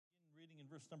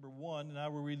verse number 1, and I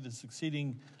will read the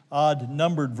succeeding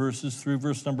odd-numbered verses through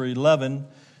verse number 11.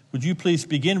 Would you please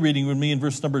begin reading with me in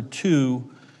verse number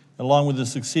 2, along with the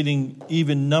succeeding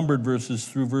even-numbered verses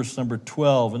through verse number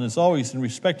 12. And as always, in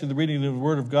respect to the reading of the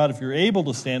Word of God, if you're able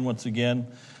to stand once again,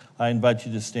 I invite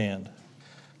you to stand.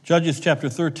 Judges chapter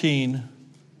 13,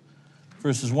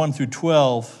 verses 1 through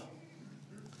 12,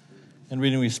 and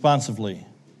reading responsively.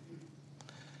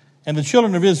 And the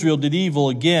children of Israel did evil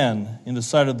again in the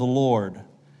sight of the Lord.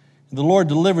 And the Lord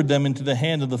delivered them into the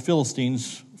hand of the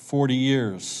Philistines 40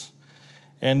 years.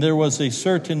 And there was a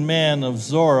certain man of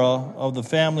Zorah, of the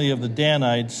family of the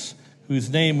Danites,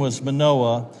 whose name was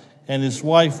Manoah, and his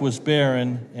wife was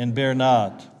barren and bare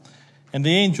not. And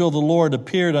the angel of the Lord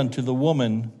appeared unto the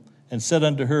woman, and said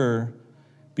unto her,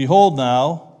 Behold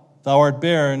now, thou art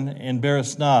barren and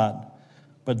bearest not,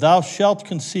 but thou shalt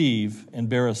conceive and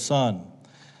bear a son.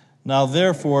 Now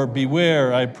therefore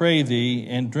beware, I pray thee,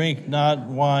 and drink not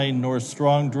wine nor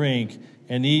strong drink,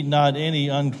 and eat not any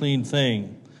unclean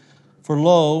thing. For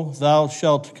lo, thou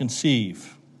shalt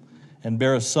conceive, and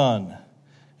bear a son,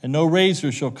 and no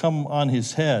razor shall come on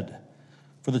his head.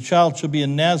 For the child shall be a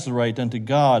Nazarite unto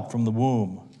God from the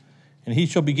womb, and he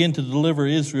shall begin to deliver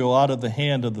Israel out of the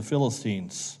hand of the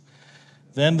Philistines.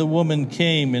 Then the woman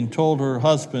came and told her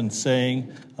husband,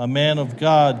 saying, A man of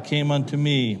God came unto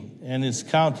me, and his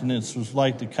countenance was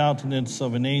like the countenance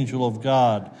of an angel of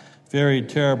God, very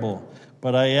terrible.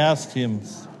 But I asked him,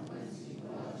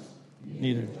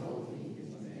 neither.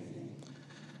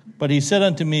 But he said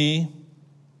unto me,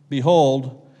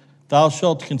 Behold, thou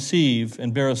shalt conceive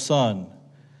and bear a son.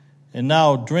 And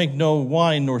now drink no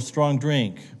wine nor strong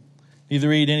drink,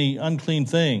 neither eat any unclean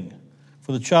thing.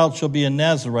 For the child shall be a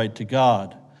Nazarite to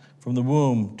God from the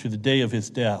womb to the day of his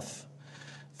death.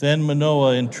 Then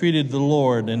Manoah entreated the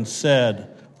Lord and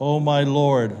said, O my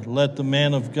Lord, let the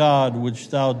man of God which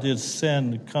thou didst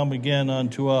send come again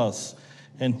unto us,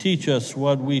 and teach us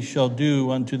what we shall do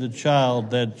unto the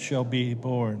child that shall be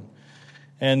born.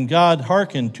 And God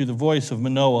hearkened to the voice of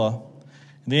Manoah.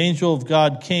 And the angel of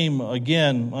God came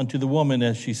again unto the woman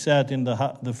as she sat in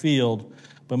the field,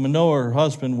 but Manoah her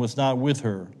husband was not with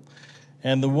her.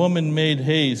 And the woman made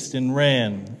haste and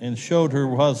ran, and showed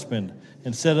her husband,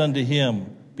 and said unto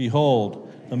him,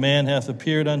 Behold, the man hath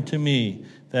appeared unto me,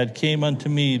 that came unto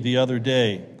me the other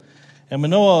day. And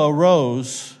Manoah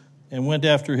arose, and went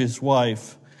after his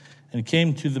wife, and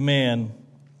came to the man,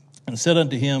 and said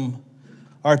unto him,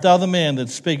 Art thou the man that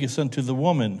spakest unto the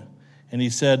woman? And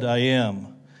he said, I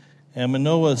am. And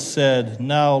Manoah said,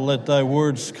 Now let thy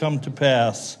words come to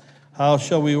pass. How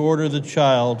shall we order the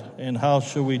child, and how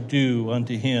shall we do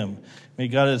unto him? May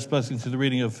God add his blessing to the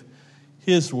reading of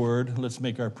his word. Let's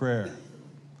make our prayer.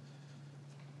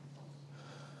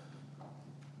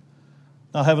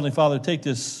 Now, Heavenly Father, take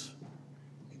this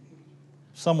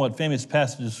somewhat famous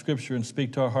passage of Scripture and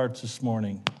speak to our hearts this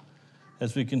morning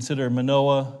as we consider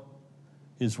Manoah,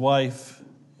 his wife,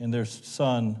 and their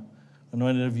son,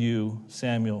 anointed of you,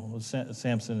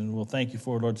 Samson. And we'll thank you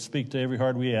for it, Lord. Speak to every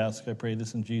heart we ask. I pray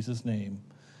this in Jesus' name.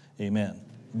 Amen.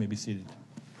 You may be seated.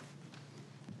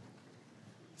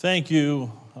 Thank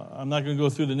you. I'm not going to go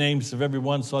through the names of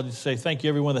everyone, so I'll just say thank you,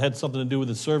 everyone that had something to do with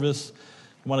the service.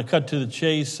 I want to cut to the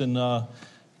chase and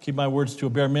keep my words to a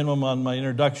bare minimum on my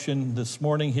introduction this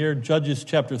morning here. Judges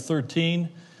chapter 13.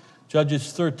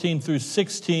 Judges 13 through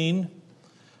 16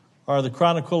 are the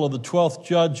chronicle of the 12th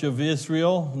judge of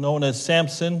Israel, known as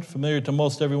Samson, familiar to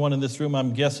most everyone in this room,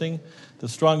 I'm guessing, the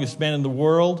strongest man in the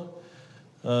world,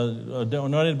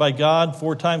 anointed by God.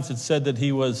 4 times it said that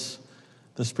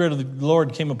the Spirit of the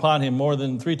Lord came upon him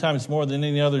 3 times more than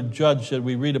any other judge that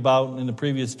we read about in the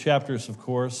previous chapters, of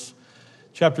course.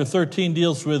 Chapter 13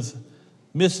 deals with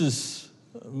Mrs.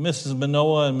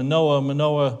 Manoah, and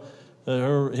Manoah,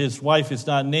 his wife is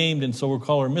not named, and so we'll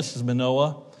call her Mrs.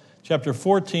 Manoah. Chapter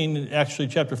 14,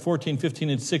 15,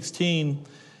 and 16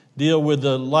 deal with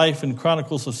the life and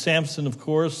chronicles of Samson, of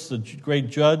course, the great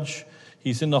judge.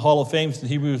 He's in the Hall of Fame in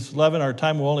Hebrews 11. Our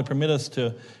time will only permit us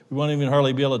we won't even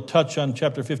hardly be able to touch on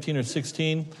chapter 15 or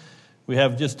 16. We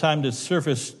have just time to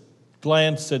surface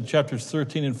glance at chapters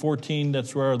 13 and 14.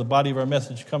 That's where the body of our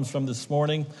message comes from this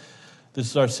morning. This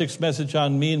is our 6th message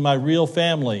on me and my real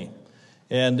family.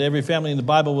 And every family in the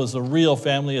Bible was a real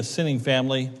family, a sinning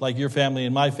family, like your family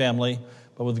and my family.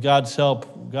 But with God's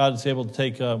help, God is able to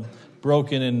take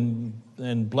broken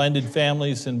and blended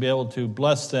families and be able to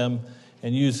bless them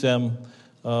and use them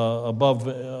above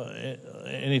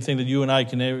anything that you and I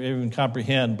can even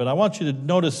comprehend. But I want you to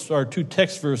notice our 2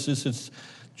 text verses. It's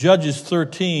Judges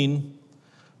 13,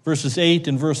 verses 8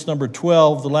 and verse number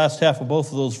 12, the last half of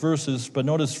both of those verses. But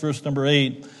notice verse number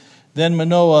 8. Then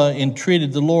Manoah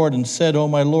entreated the Lord and said, O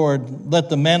my Lord, let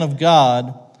the man of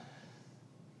God,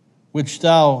 which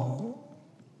thou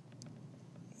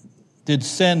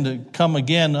didst send, come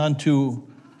again unto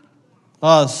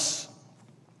us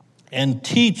and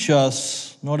teach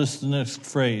us, notice the next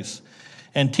phrase,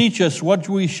 and teach us what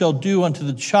we shall do unto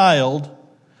the child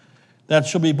that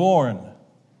shall be born.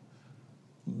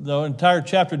 The entire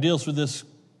chapter deals with this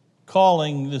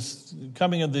calling, this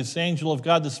coming of this angel of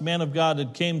God, this man of God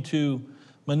that came to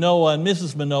Manoah and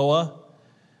Mrs. Manoah,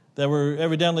 that were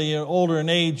evidently older in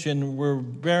age and were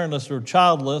barrenless or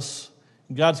childless.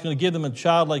 God's going to give them a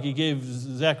child like he gave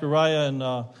Zechariah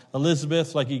and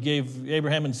Elizabeth, like he gave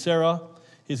Abraham and Sarah.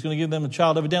 He's going to give them a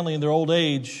child evidently in their old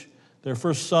age, their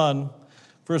first son.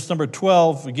 Verse number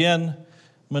 12, again,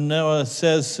 Manoah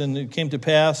says, and it came to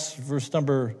pass, verse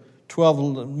number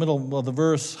 12, the middle of the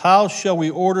verse, how shall we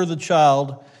order the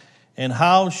child, and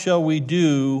how shall we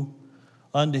do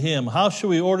unto him? How shall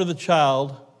we order the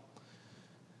child,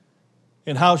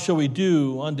 and how shall we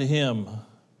do unto him?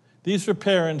 These were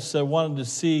parents that wanted to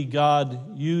see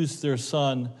God use their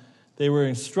son. They were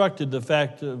instructed. The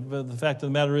fact of the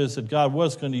matter is that God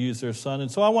was going to use their son. And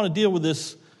so I want to deal with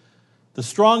this, the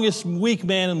strongest weak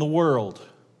man in the world,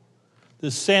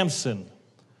 this Samson,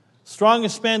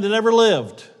 strongest man that ever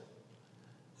lived,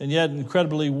 and yet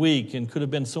incredibly weak, and could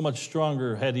have been so much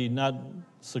stronger had he not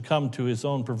succumbed to his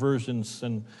own perversions.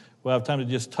 And we'll have time to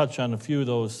just touch on a few of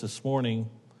those this morning.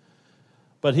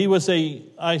 But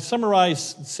I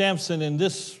summarized Samson in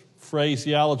this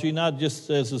phraseology, not just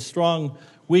as a strong,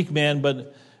 weak man,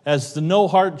 but as the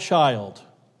no-heart child.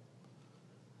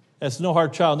 As the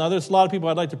no-heart child. Now, there's a lot of people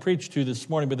I'd like to preach to this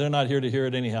morning, but they're not here to hear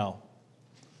it anyhow.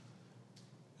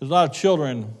 There's a lot of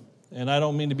children, and I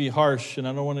don't mean to be harsh, and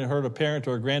I don't want to hurt a parent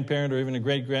or a grandparent or even a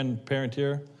great-grandparent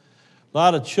here. A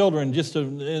lot of children just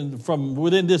from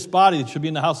within this body that should be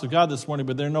in the house of God this morning,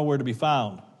 but they're nowhere to be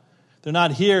found. They're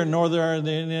not here, nor they're in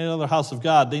any other house of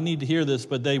God. They need to hear this,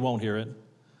 but they won't hear it.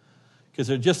 Because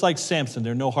they're just like Samson.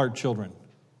 They're no-heart children.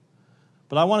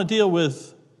 But I want to deal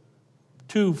with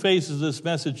two phases of this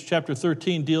message. Chapter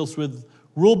 13 deals with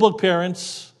rulebook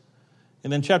parents.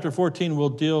 And then chapter 14 will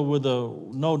deal with a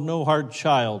no-heart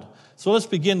child. So let's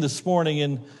begin this morning.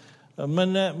 And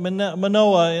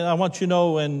Manoah, I want you to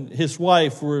know, and his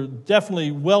wife were definitely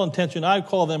well-intentioned. I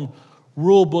call them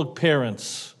rulebook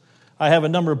parents. I have a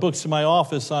number of books in my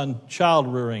office on child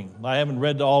rearing. I haven't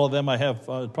read all of them. I have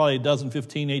probably a dozen,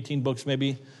 15, 18 books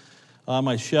maybe on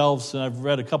my shelves, and I've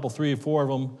read a couple, 3 or 4 of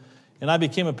them. And I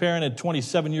became a parent at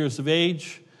 27 years of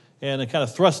age, and I kind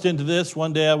of thrust into this.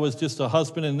 One day I was just a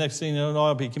husband, and the next thing you know,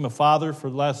 I became a father for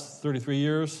the last 33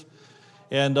 years.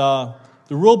 And the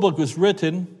rule book was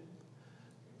written,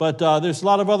 but there's a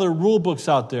lot of other rule books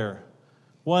out there.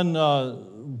 One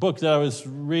book that I was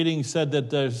reading said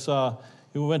that there's...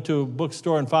 We went to a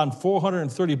bookstore and found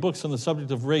 430 books on the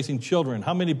subject of raising children.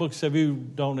 How many books have you,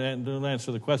 don't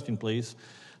answer the question, please.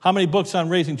 How many books on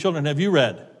raising children have you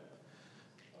read?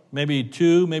 Maybe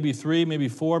 2, maybe 3, maybe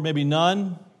 4, maybe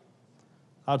none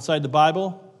outside the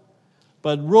Bible.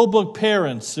 But rulebook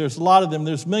parents, there's a lot of them.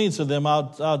 There's millions of them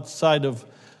outside of,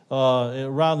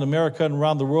 around America and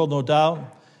around the world, no doubt.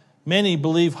 Many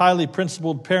believe highly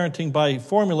principled parenting by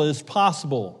formula is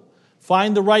possible.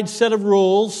 Find the right set of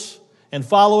rules and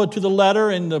follow it to the letter,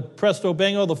 and the presto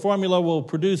bango, the formula will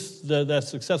produce that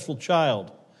successful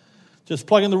child. Just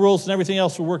plug in the rules and everything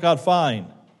else will work out fine.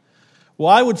 Well,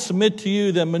 I would submit to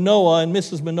you that Manoah and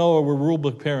Mrs. Manoah were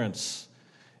rulebook parents.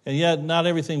 And yet not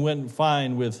everything went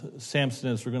fine with Samson,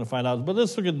 as we're going to find out. But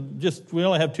let's look at we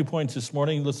only have 2 points this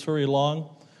morning. Let's hurry along.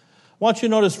 I want you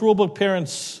to notice rulebook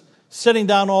parents setting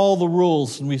down all the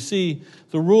rules. And we see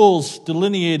the rules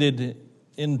delineated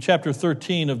in chapter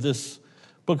 13 of this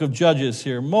book of Judges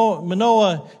here.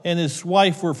 Manoah and his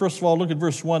wife were, first of all, look at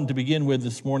verse 1 to begin with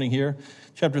this morning here.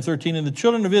 Chapter 13, and the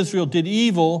children of Israel did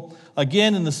evil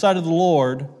again in the sight of the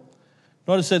Lord.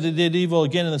 Notice that they did evil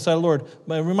again in the sight of the Lord.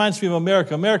 It reminds me of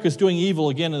America. America is doing evil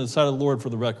again in the sight of the Lord, for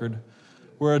the record.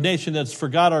 We're a nation that's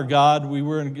forgot our God. We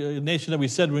were a nation that we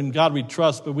said in God we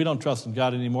trust, but we don't trust in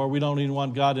God anymore. We don't even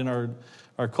want God in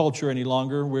our culture any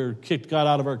longer. We're kicked God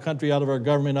out of our country, out of our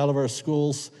government, out of our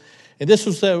schools. And this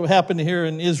was what happened here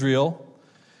in Israel.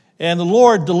 And the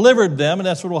Lord delivered them, and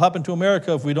that's what will happen to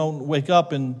America if we don't wake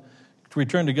up and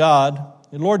return to God.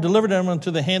 The Lord delivered them into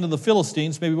the hand of the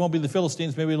Philistines. Maybe it won't be the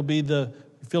Philistines. Maybe it'll be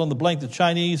fill in the blank, the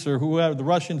Chinese or whoever, the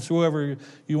Russians, whoever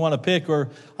you want to pick. Or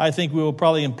I think we will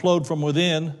probably implode from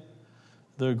within.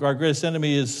 Our greatest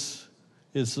enemy is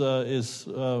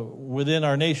within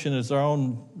our nation. Is our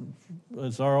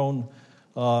own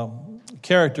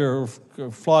character,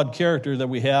 flawed character that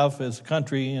we have as a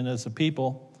country and as a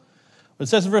people. But it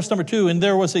says in verse number 2, and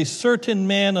there was a certain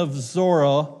man of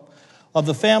Zorah, of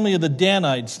the family of the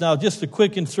Danites. Now, just a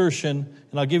quick insertion,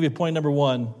 and I'll give you point number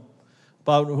 1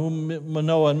 about whom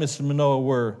Manoah and Mrs. Manoah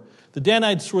were. The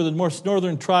Danites were the most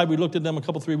northern tribe. We looked at them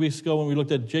 3 weeks ago when we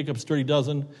looked at Jacob's 30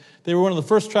 dozen. They were one of the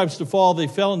first tribes to fall. They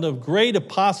fell into great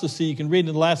apostasy. You can read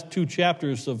in the last 2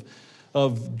 chapters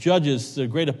of Judges, the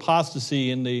great apostasy.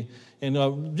 And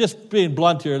just being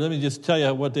blunt here, let me just tell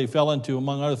you what they fell into,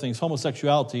 among other things,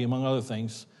 homosexuality, among other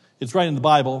things. It's right in the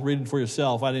Bible. Read it for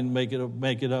yourself. I didn't make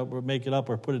it up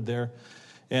or put it there.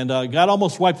 And God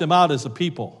almost wiped them out as a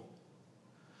people.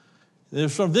 They're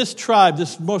from this tribe,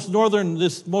 this most northern,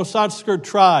 this most outskirt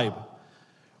tribe,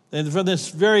 and from this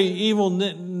very evil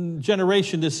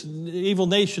generation, this evil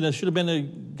nation that should have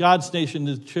been God's nation,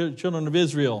 the children of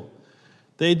Israel.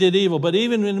 They did evil. But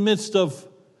even in the midst of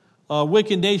a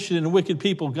wicked nation and wicked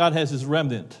people, God has his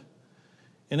remnant.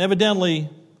 And evidently,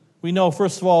 we know,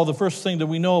 first of all, the first thing that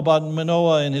we know about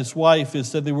Manoah and his wife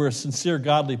is that they were sincere,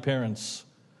 godly parents.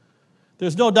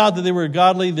 There's no doubt that they were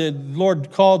godly. The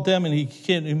Lord called them and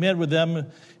he met with them in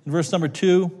verse number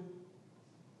 2.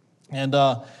 And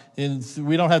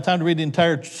we don't have time to read the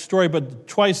entire story, but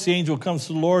twice the angel comes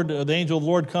to the Lord. The angel of the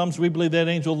Lord comes. We believe that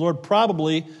angel of the Lord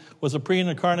probably was a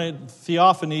pre-incarnate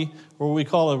theophany, or what we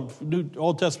call a New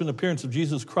Old Testament appearance of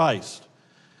Jesus Christ.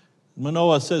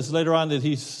 Manoah says later on that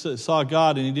he saw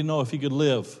God and he didn't know if he could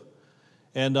live.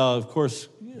 And of course,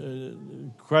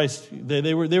 Christ,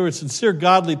 they were sincere,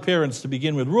 godly parents to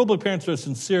begin with. Rulebook parents are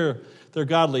sincere, they're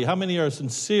godly. How many are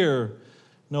sincere?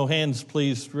 No hands,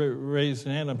 please raise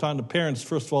your hand. I'm talking to parents,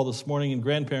 first of all, this morning, and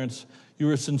grandparents. You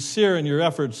were sincere in your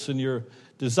efforts and your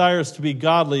desires to be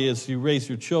godly as you raise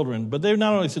your children. But they were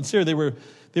not only sincere, they were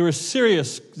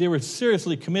serious. They were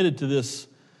seriously committed to this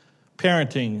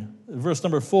parenting. Verse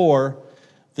number 4,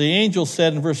 the angel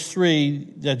said in verse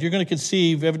 3 that you're going to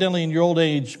conceive, evidently in your old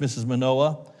age, Mrs.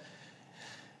 Manoah.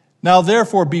 Now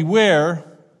therefore beware,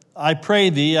 I pray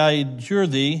thee, I adjure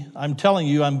thee, I'm telling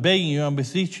you, I'm begging you, I'm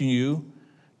beseeching you,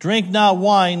 drink not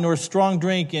wine nor strong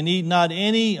drink, and eat not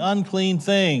any unclean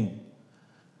thing.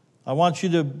 I want you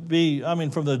to be,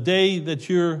 from the day that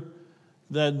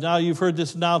now you've heard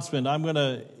this announcement,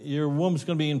 your womb's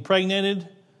going to be impregnated.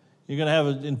 You're going to have,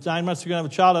 in 9 months, you're going to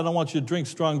have a child. I don't want you to drink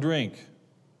strong drink.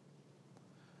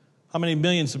 How many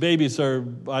millions of babies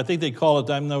I think they call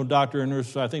it, I'm no doctor or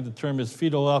nurse, I think the term is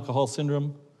fetal alcohol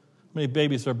syndrome. How many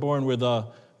babies are born with a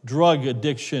drug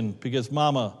addiction because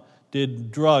mama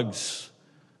did drugs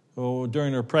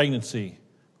during her pregnancy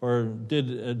or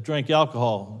drank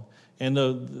alcohol? And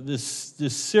this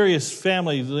serious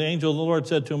family, the angel of the Lord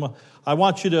said to him, I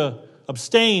want you to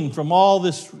abstain from all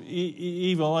this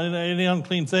evil and any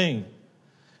unclean thing.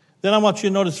 Then I want you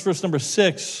to notice verse number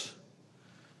 6,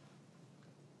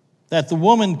 that the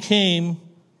woman came,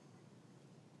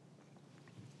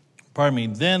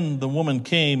 then the woman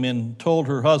came and told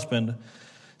her husband,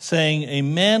 saying, a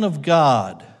man of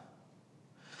God.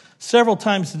 Several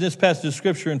times in this passage of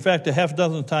Scripture, in fact, a half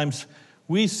dozen times,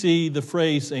 we see the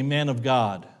phrase, a man of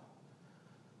God.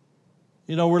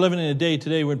 You know, we're living in a day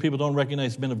today when people don't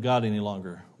recognize men of God any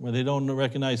longer, when they don't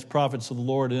recognize prophets of the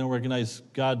Lord, they don't recognize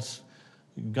God's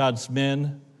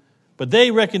men. But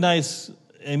they recognize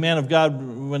a man of God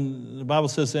when the Bible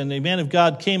says, and a man of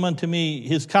God came unto me,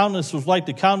 his countenance was like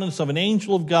the countenance of an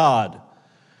angel of God.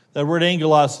 That word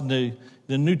angelos in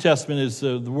the New Testament is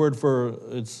the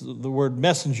word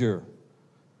messenger.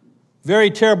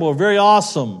 Very terrible, very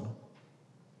awesome.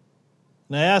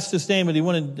 And I asked his name, and he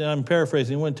wouldn't, I'm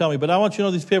paraphrasing, he wouldn't tell me. But I want you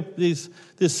to know this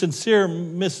sincere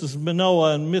Mrs.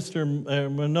 Manoah and Mr.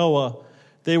 Manoah,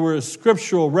 they were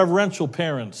scriptural, reverential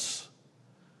parents.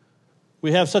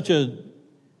 We have such a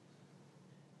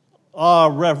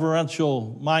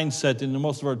reverential mindset in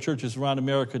most of our churches around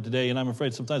America today, and I'm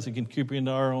afraid sometimes it can creep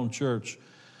into our own church.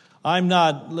 I've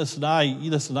wrestled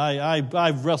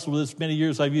with this many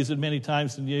years. I've used it many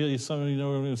times, and some of you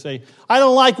know what I'm going to say. I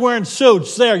don't like wearing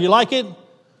suits. There, you like it?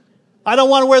 I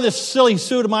don't want to wear this silly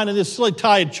suit of mine and this silly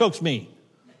tie. It chokes me.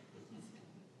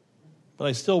 But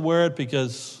I still wear it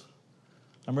because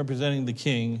I'm representing the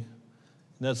King.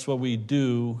 And that's what we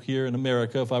do here in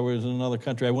America. If I was in another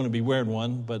country, I wouldn't be wearing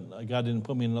one, but God didn't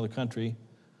put me in another country.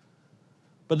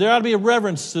 But there ought to be a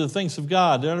reverence to the things of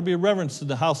God. There ought to be a reverence to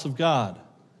the house of God.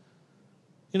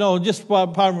 You know,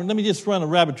 let me just run a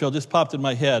rabbit trail, just popped in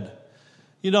my head.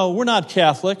 You know, we're not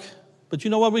Catholic, but you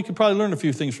know what? We could probably learn a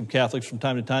few things from Catholics from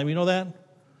time to time. You know that?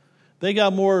 They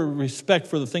got more respect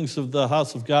for the things of the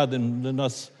house of God than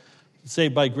us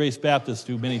Saved by Grace Baptists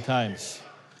do many times.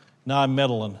 Now I'm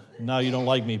meddling. Now you don't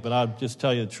like me, but I'll just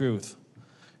tell you the truth.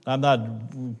 I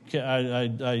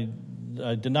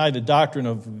deny the doctrine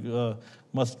of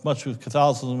much of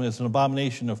Catholicism is an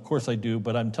abomination. Of course I do,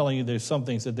 but I'm telling you there's some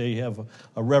things that they have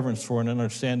a reverence for and an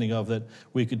understanding of that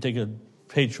we could take a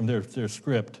page from their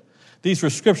script. These were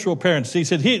scriptural parents. He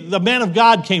said, the man of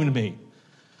God came to me.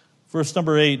 Verse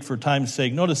number 8, for time's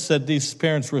sake. Notice that these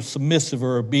parents were submissive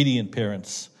or obedient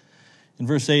parents. In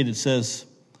verse 8 it says,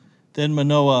 then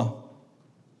Manoah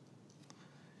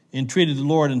entreated the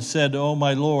Lord and said, O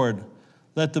my Lord,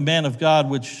 let the man of God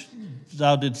which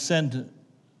thou didst send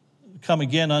come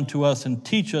again unto us and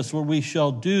teach us what we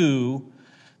shall do.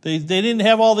 They didn't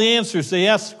have all the answers. They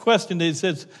asked the question. They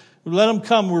said, let him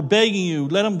come. We're begging you.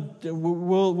 Let him.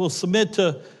 We'll submit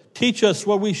to teach us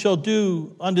what we shall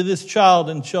do unto this child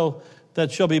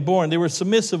that shall be born. They were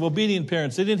submissive, obedient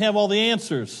parents. They didn't have all the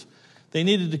answers. They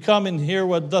needed to come and hear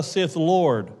what thus saith the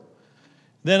Lord.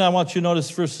 Then I want you to notice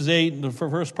verses 8, the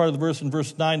first part of the verse, and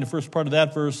verse 9, the first part of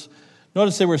that verse.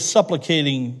 Notice they were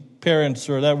supplicating parents,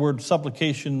 or that word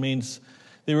supplication means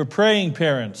they were praying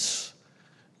parents.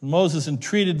 Moses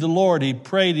entreated the Lord. He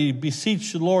prayed, he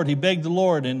beseeched the Lord, he begged the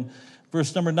Lord. In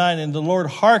verse number 9, and the Lord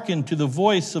hearkened to the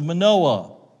voice of Manoah.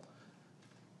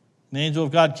 And the angel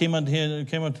of God came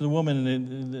unto the woman,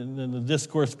 and the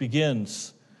discourse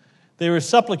begins. They were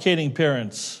supplicating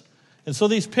parents. And so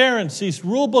these parents, these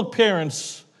rulebook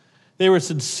parents, they were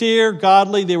sincere,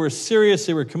 godly, they were serious,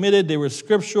 they were committed, they were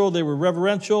scriptural, they were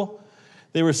reverential,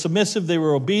 they were submissive, they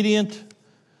were obedient,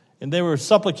 and they were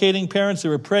supplicating parents, they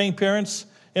were praying parents.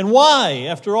 And why,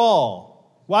 after all?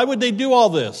 Why would they do all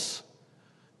this?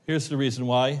 Here's the reason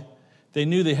why. They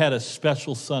knew they had a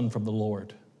special son from the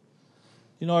Lord.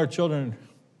 You know, our children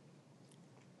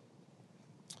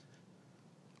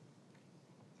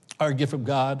are a gift from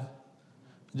God.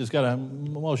 I just got an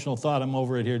emotional thought. I'm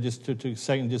over it here. Just took a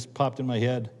second, just popped in my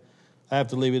head. I have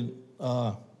to leave it.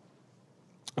 I'm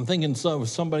thinking of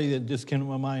somebody that just came to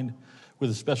my mind with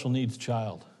a special needs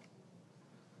child.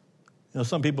 You know,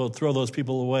 some people throw those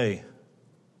people away.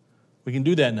 We can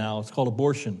do that now. It's called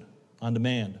abortion on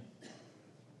demand,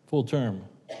 full term.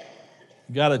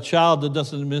 You got a child that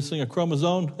doesn't missing a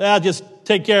chromosome? Just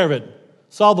take care of it.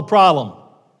 Solve the problem.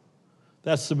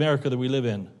 That's the America that we live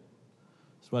in.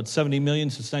 It's about 70 million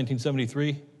since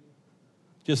 1973.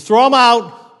 Just throw them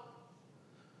out.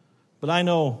 But I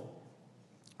know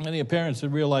many parents that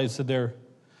realize that their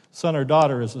son or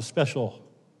daughter is a special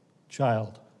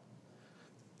child.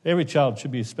 Every child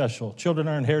should be special. Children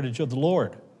are an heritage of the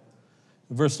Lord.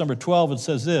 In verse number 12, it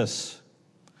says this,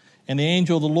 and the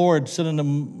angel of the Lord said unto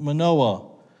Manoah,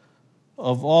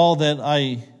 of all that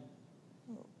let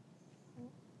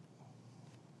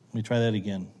me try that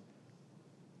again.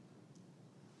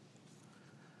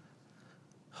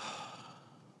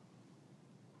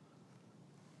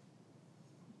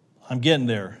 I'm getting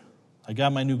there. I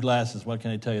got my new glasses. What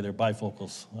can I tell you? They're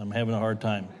bifocals. I'm having a hard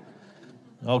time.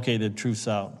 Okay, the truth's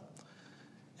out.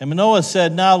 And Manoah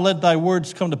said, now let thy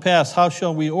words come to pass. How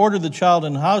shall we order the child,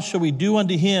 and how shall we do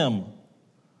unto him?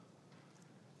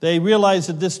 They realized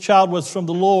that this child was from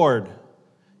the Lord.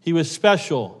 He was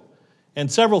special.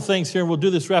 And several things here, and we'll do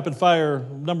this rapid fire.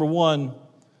 Number one,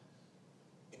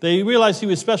 they realized he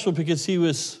was special because he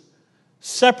was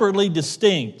separately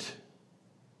distinct.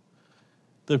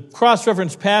 The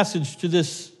cross-reference passage to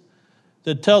this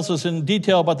that tells us in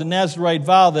detail about the Nazirite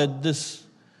vow that this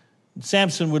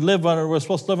Samson would live under, was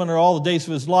supposed to live under all the days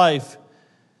of his life.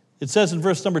 It says in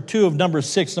verse number 2 of number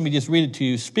 6, let me just read it to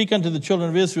you. Speak unto the children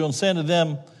of Israel and say unto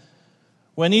them,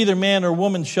 when either man or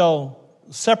woman shall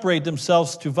separate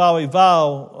themselves to vow a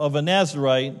vow of a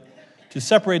Nazirite, to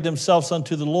separate themselves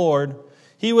unto the Lord.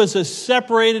 He was a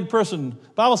separated person. The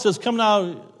Bible says, come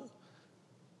now,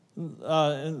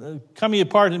 come ye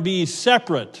apart and be ye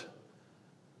separate.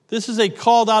 This is a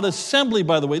called out assembly,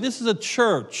 by the way. This is a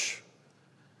church.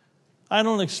 I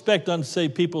don't expect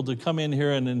unsaved people to come in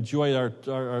here and enjoy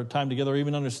our time together or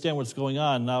even understand what's going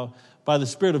on. Now, by the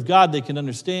Spirit of God, they can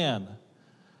understand.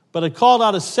 But a called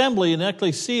out assembly, an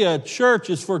ecclesia, a church,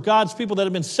 is for God's people that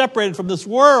have been separated from this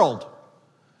world.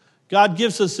 God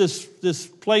gives us this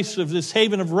place of this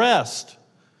haven of rest.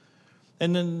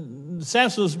 And then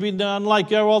Samson was being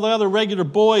unlike all the other regular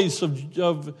boys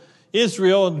of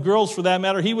Israel and girls for that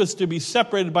matter. He was to be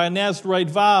separated by a Nazirite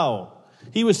vow.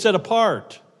 He was set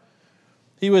apart.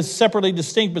 He was separately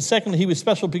distinct, but secondly, he was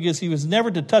special because he was never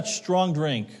to touch strong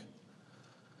drink.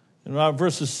 In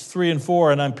verses 3 and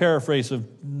 4, and I'm paraphrasing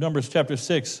of Numbers chapter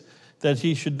 6, that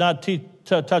he should not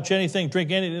touch anything,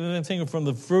 drink anything from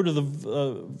the fruit of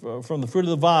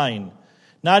the vine,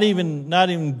 not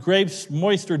even grapes,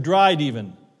 moist or dried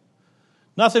even.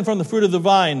 Nothing from the fruit of the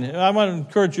vine. I want to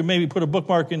encourage you, maybe put a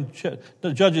bookmark in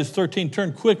Judges 13.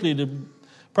 Turn quickly to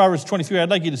Proverbs 23. I'd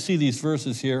like you to see these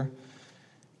verses here.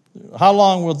 How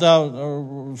long wilt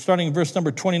thou, starting in verse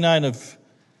number 29 of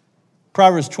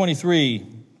Proverbs 23.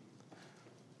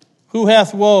 Who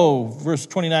hath woe, verse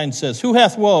 29 says, who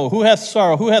hath woe, who hath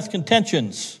sorrow, who hath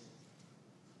contentions,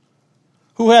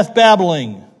 who hath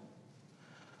babbling,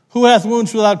 who hath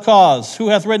wounds without cause, who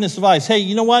hath redness of eyes. Hey,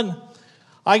 you know what?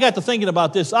 I got to thinking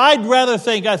about this. I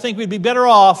think we'd be better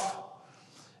off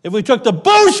if we took the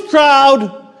booze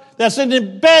crowd that's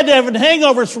in bed having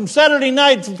hangovers from Saturday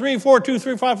night from 3, 4, 2,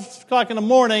 3, 5 o'clock in the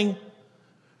morning.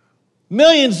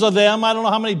 Millions of them. I don't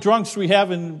know how many drunks we have,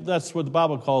 and that's what the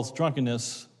Bible calls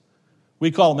drunkenness.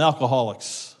 We call them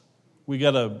alcoholics. We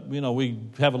have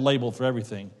a label for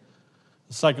everything.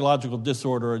 A psychological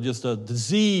disorder or just a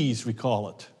disease, we call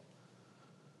it.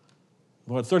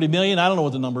 What, 30 million? I don't know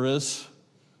what the number is.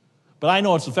 But I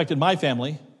know it's affected my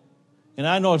family, and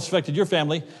I know it's affected your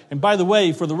family. And by the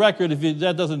way, for the record,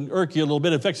 that doesn't irk you a little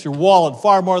bit, it affects your wallet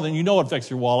far more than you know it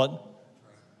affects your wallet.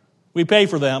 We pay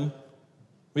for them.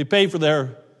 We pay for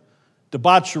their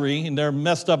debauchery and their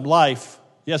messed up life.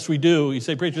 Yes, we do. You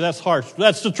say, preacher, that's harsh.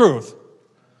 That's the truth.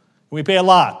 We pay a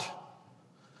lot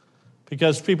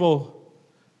because people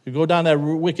go down that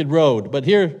wicked road. But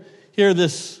here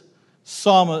this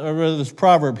psalm, or rather this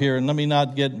proverb here, and let me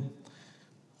not get...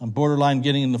 I'm borderline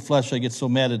getting in the flesh. I get so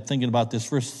mad at thinking about this.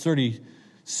 Verse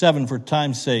 37, for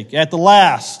time's sake. At the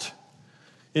last,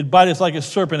 it biteth like a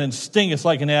serpent and stingeth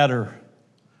like an adder.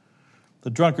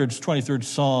 The drunkard's 23rd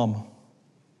Psalm.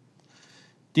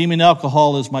 Demon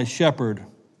alcohol is my shepherd.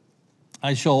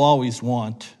 I shall always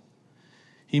want.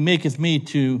 He maketh me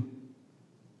to...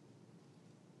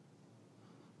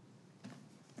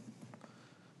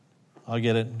 I'll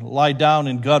get it. Lie down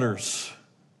in gutters.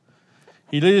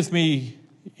 He leadeth me...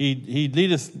 He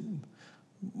leadeth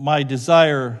my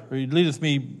desire, or he leadeth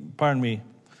me, pardon me.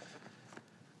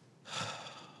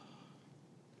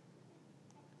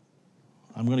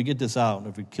 I'm going to get this out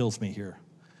if it kills me here.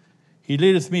 He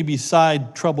leadeth me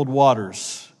beside troubled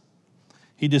waters.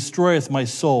 He destroyeth my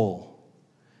soul.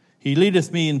 He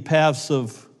leadeth me in paths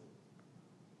of...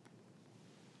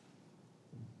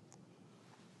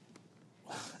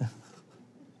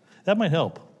 That might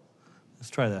help. Let's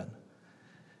try that.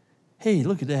 Hey,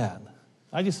 look at that.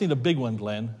 I just need a big one,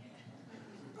 Glenn.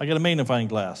 I got a magnifying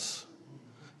glass.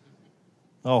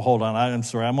 Oh, hold on. I'm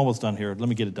sorry. I'm almost done here. Let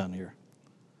me get it done here.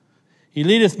 He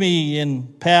leadeth me in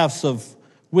paths of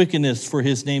wickedness for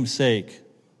his name's sake.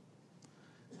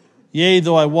 Yea,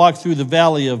 though I walk through the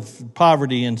valley of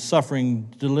poverty and suffer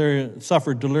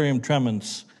delirium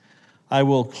tremens, I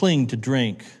will cling to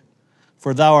drink.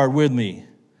 For thou art with me.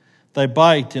 Thy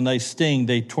bite and thy sting,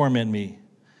 they torment me.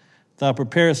 Thou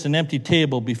preparest an empty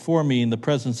table before me in the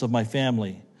presence of my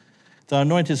family. Thou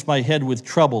anointest my head with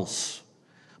troubles.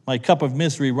 My cup of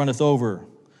misery runneth over.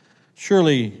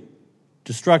 Surely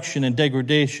destruction and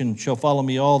degradation shall follow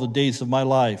me all the days of my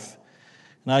life,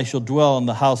 and I shall dwell in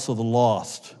the house of the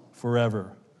lost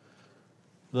forever.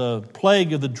 The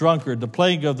plague of the drunkard, the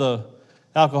plague of the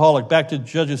alcoholic, back to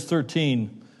Judges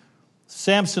 13.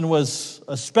 Samson was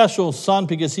a special son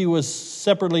because he was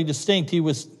separately distinct. He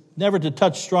was never to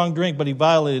touch strong drink, but he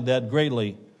violated that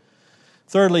greatly.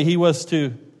 Thirdly, he was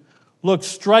to look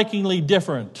strikingly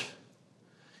different.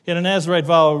 In a Nazirite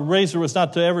vow, a razor was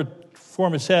not to ever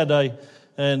form his head,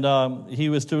 and he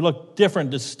was to look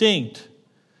different, distinct,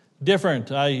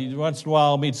 different. Once in a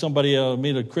while meet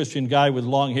a Christian guy with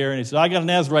long hair, and he said, I got a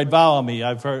Nazirite vow on me.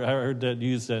 I've heard that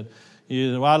used that.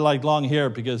 I like long hair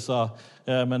because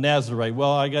I'm a Nazirite.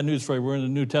 Well, I got news for you. We're in the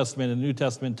New Testament, and the New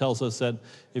Testament tells us that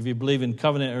if you believe in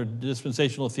covenant or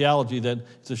dispensational theology, that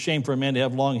it's a shame for a man to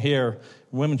have long hair.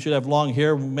 Women should have long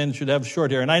hair. Men should have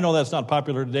short hair. And I know that's not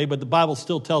popular today, but the Bible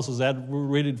still tells us that.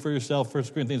 Read it for yourself, 1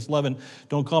 Corinthians 11.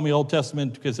 Don't call me Old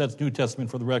Testament because that's New Testament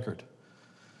for the record.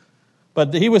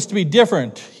 But he was to be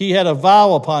different. He had a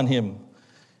vow upon him.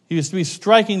 He was to be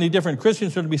strikingly different.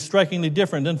 Christians are to be strikingly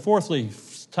different. And fourthly,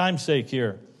 time's sake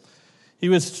here, he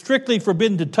was strictly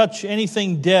forbidden to touch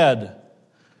anything dead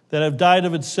that have died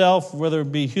of itself, whether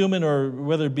it be human or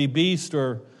whether it be beast,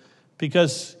 or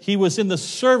because he was in the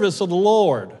service of the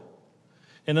Lord.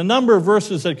 And a number of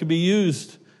verses that could be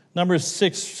used, Numbers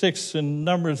 6:6 and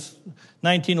Numbers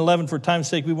 19:11, for time's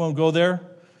sake, we won't go there.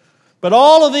 But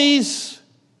all of these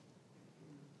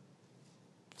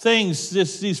things,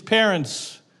 these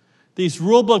parents, these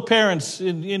rulebook parents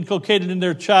inculcated in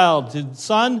their child,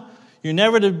 son, you're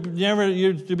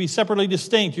you're to be separately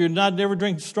distinct. You're not never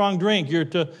drink strong drink. You're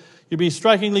to be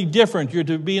strikingly different. You're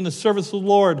to be in the service of the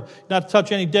Lord, not to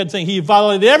touch any dead thing. He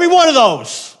violated every one of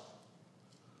those.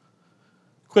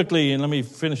 quickly, and let me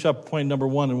finish up point number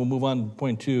 1, and we'll move on to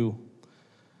point 2.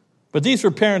 But these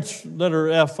were parents, letter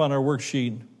F on our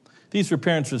worksheet. These were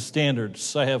parents with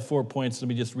standards. I have 4 points. Let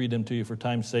me just read them to you for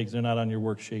time's sake. They're not on your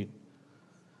worksheet.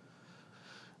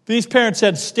 These parents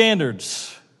had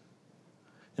standards,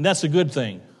 and that's a good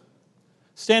thing.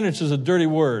 Standards is a dirty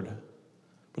word,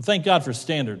 but thank God for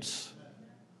standards.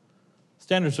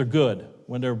 Standards are good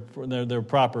when they're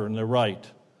proper and they're right.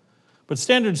 But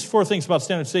standards, 4 things about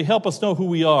standards. They help us know who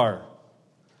we are.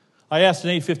 I asked an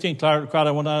 8:15 crowd,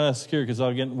 I will not ask here because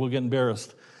we'll get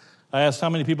embarrassed. I asked how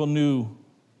many people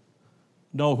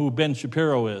know who Ben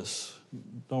Shapiro is.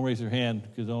 Don't raise your hand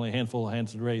because only a handful of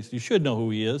hands are raised. You should know who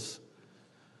he is.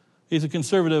 He's a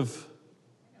conservative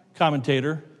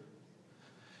commentator.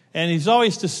 And he's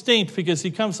always distinct because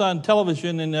he comes on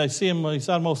television, and I see him, he's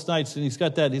on most nights, and he's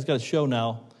got a show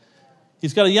now.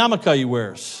 He's got a yarmulke he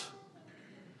wears.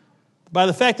 By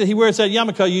the fact that he wears that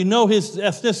yarmulke, you know his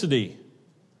ethnicity.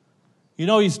 You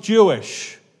know he's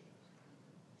Jewish.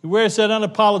 He wears that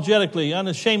unapologetically,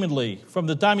 unashamedly. From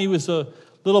the time he was a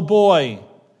little boy,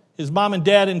 his mom and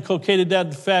dad inculcated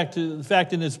that fact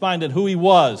in his mind that who he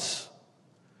was.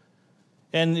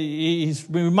 And he's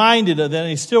reminded of that, and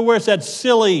he still wears that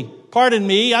silly, pardon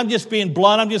me, I'm just being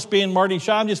blunt, I'm just being Marty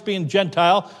Shott, I'm just being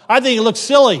Gentile. I think it looks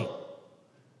silly.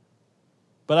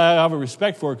 But I have a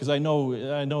respect for it because I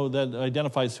know that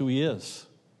identifies who he is.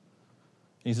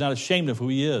 He's not ashamed of who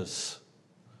he is.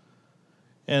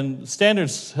 And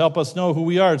standards help us know who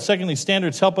we are. And secondly,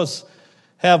 standards help us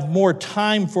have more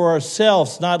time for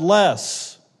ourselves, not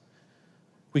less.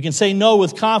 We can say no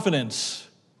with confidence.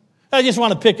 I just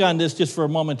want to pick on this just for a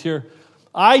moment here.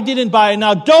 I didn't buy it.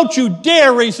 Now, don't you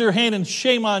dare raise your hand, and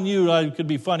shame on you. I could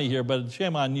be funny here, but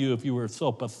shame on you if you were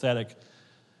so pathetic.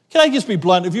 Can I just be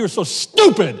blunt? If you were so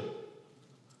stupid.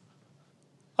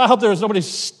 I hope there was nobody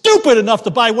stupid enough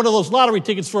to buy one of those lottery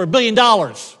tickets for $1 billion.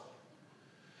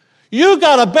 You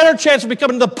got a better chance of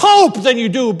becoming the Pope than you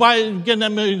do by getting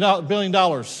that $1 billion.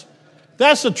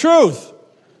 That's the truth.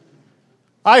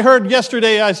 I heard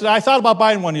yesterday, I thought about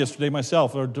buying one yesterday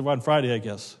myself, or on Friday, I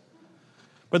guess.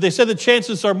 But they said the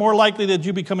chances are more likely that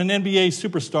you become an NBA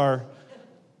superstar.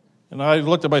 And I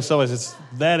looked at myself and said,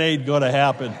 that ain't going to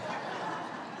happen.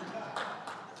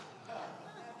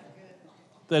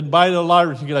 Then buy the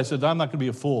lottery ticket, I said, I'm not going to be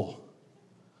a fool.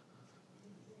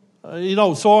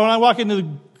 So when I walk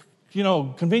into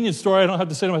the convenience store, I don't have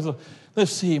to say to myself,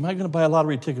 let's see, am I going to buy a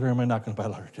lottery ticket or am I not going to buy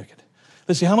a lottery ticket?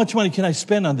 Let's see, how much money can I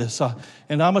spend on this?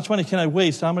 And how much money can I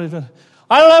waste? I don't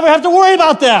ever have to worry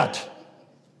about that.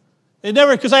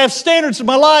 Because I have standards in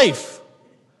my life.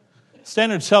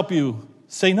 Standards help you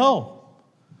say no.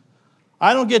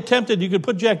 I don't get tempted. You could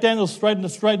put Jack Daniels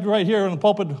right here in the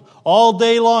pulpit all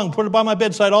day long, put it by my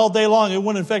bedside all day long. It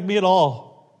wouldn't affect me at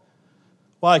all.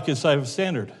 Why? Because I have a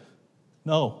standard.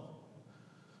 No.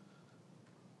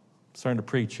 I'm starting to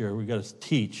preach here. We've got to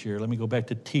teach here. Let me go back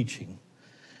to teaching.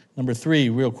 Number 3,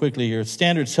 real quickly here.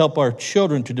 Standards help our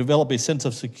children to develop a sense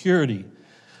of security.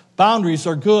 Boundaries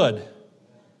are good.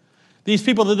 These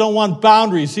people that don't want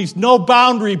boundaries, these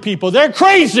no-boundary people, they're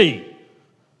crazy.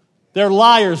 They're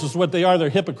liars is what they are. They're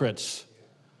hypocrites.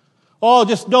 Oh,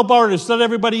 just no boundaries. Let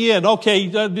everybody in. Okay,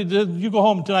 you go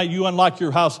home tonight. You unlock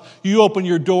your house. You open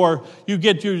your door. You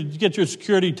get your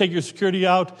security. Take your security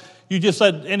out. You just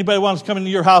let anybody who wants to come into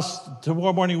your house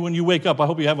tomorrow morning when you wake up. I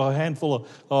hope you have a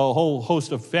whole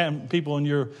host of people in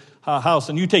your house,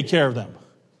 and you take care of them.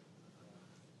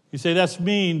 You say, that's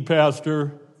mean,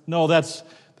 Pastor. No, that's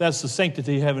the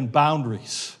sanctity of having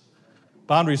boundaries.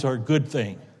 Boundaries are a good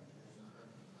thing.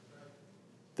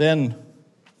 Then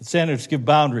the standards give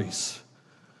boundaries.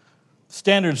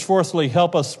 Standards, fourthly,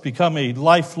 help us become a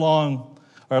lifeline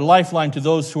to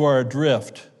those who are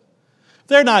adrift.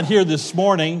 They're not here this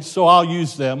morning, so I'll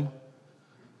use them.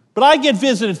 But I get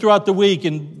visited throughout the week,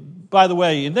 and by the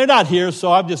way, and they're not here,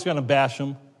 so I'm just going to bash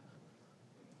them.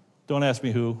 Don't ask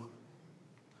me who.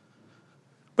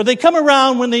 But they come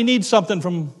around when they need something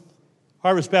from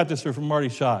Harvest Baptist or from Marty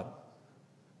Shott.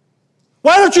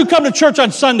 Why don't you come to church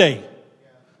on Sunday?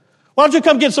 Why don't you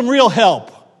come get some real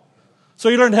help so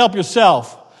you learn to help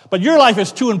yourself? But your life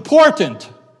is too important.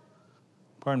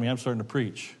 Pardon me, I'm starting to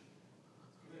preach.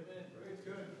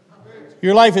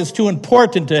 Your life is too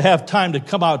important to have time to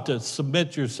come out to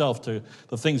submit yourself to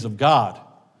the things of God.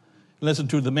 Listen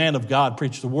to the man of God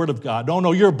preach the word of God.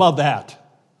 No, you're above that.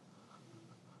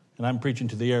 And I'm preaching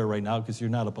to the air right now because you're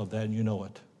not above that and you know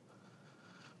it.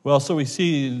 Well, so we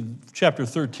see in chapter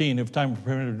 13, if time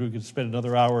permitted, we could spend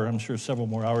another hour, I'm sure several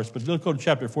more hours, but let's go to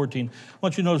chapter 14. I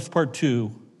want you to notice part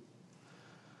 2.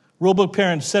 Rulebook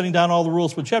parents setting down all the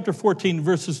rules, but chapter 14,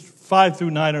 verses 5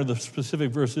 through 9 are the specific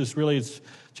verses. Really, it's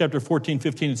chapter 14,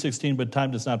 15, and 16, but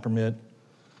time does not permit.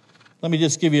 Let me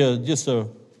just give you just a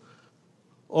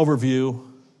overview.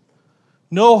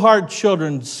 No hard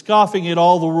children scoffing at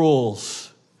all the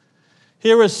rules.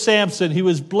 Here was Samson. He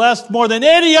was blessed more than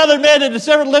any other man that has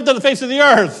ever lived on the face of the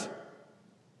earth.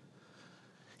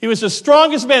 He was the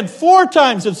strongest man. 4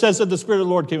 times it says that the Spirit of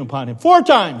the Lord came upon him. 4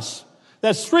 times.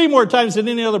 That's 3 more times than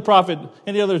any other prophet,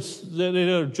 any other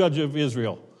judge of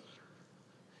Israel.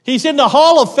 He's in the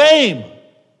Hall of Fame.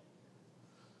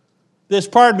 This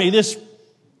perverted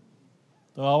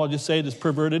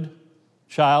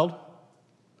child.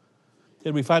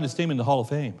 Yet we find his name in the Hall of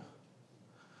Fame.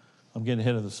 I'm getting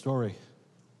ahead of the story.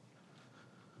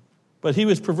 But he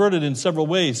was perverted in several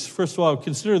ways. First of all,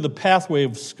 consider the pathway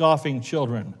of scoffing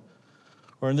children,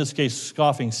 or in this case,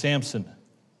 scoffing Samson.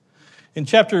 In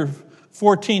chapter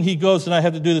 14, he goes, and I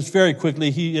have to do this very quickly.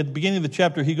 At the beginning of the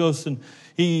chapter, he goes and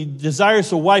he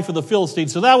desires a wife of the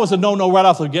Philistines. So that was a no-no right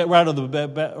off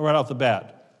the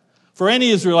bat. For any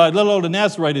Israelite, let alone a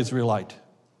Nazarite Israelite.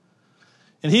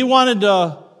 And he wanted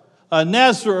a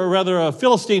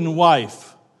Philistine wife.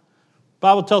 The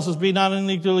Bible tells us, be not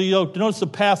unequally yoked. Notice the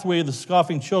pathway of the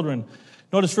scoffing children.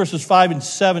 Notice verses 5 and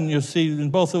 7. You'll see in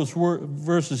both those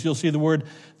verses, you'll see the word,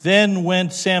 then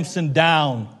went Samson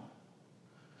down.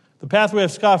 The pathway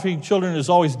of scoffing children is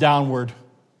always downward.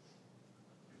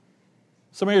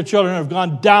 Some of your children have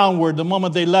gone downward the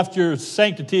moment they left your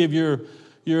sanctity of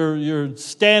your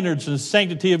standards and the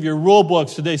sanctity of your rule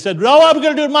books. And they said, no, I'm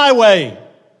going to do it my way.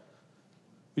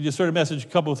 We just heard a message a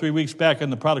couple of 3 weeks back on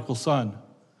the prodigal son.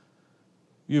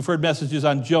 You've heard messages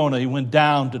on Jonah. He went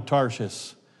down to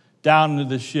Tarshish, down into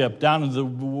the ship, down into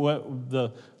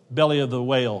the belly of the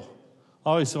whale.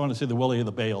 I always want to say the belly of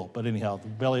the whale, but anyhow, the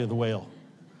belly of the whale.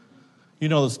 You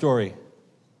know the story.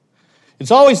 It's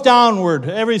always downward.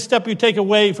 Every step you take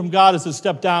away from God is a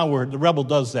step downward. The rebel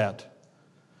does that.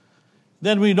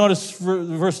 Then we notice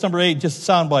verse number 8, just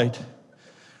a soundbite.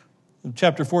 In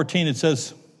chapter 14, it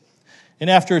says, and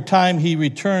after a time he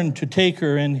returned to take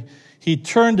her, and he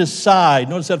turned aside.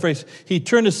 Notice that phrase. He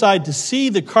turned aside to see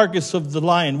the carcass of the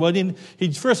lion. Well,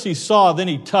 first he saw, then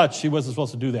he touched. He wasn't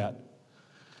supposed to do that.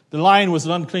 The lion was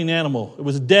an unclean animal. It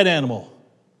was a dead animal.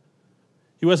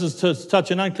 He wasn't to touch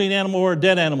an unclean animal or a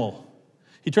dead animal.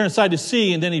 He turned aside to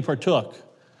see, and then he partook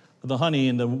of the honey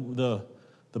in the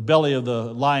belly of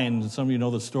the lion. Some of you know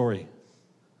the story.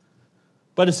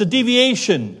 But it's a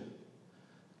deviation.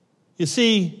 You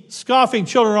see, scoffing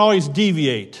children always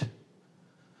deviate.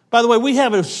 By the way, we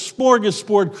have a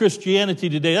smorgasbord Christianity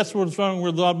today. That's what's wrong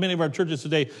with many of our churches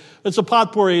today. It's a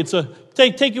potpourri. It's a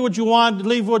take what you want,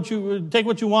 take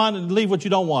what you want, and leave what you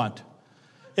don't want.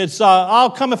 It's I'll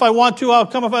come if I want to. I'll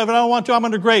come if I don't want to. I'm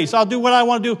under grace. I'll do what I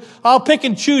want to do. I'll pick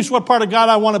and choose what part of God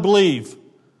I want to believe.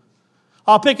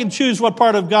 I'll pick and choose what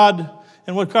part of God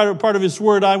and what part of His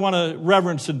Word I want to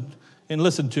reverence and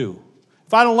listen to.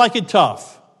 If I don't like it,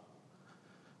 tough.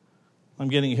 I'm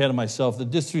getting ahead of myself.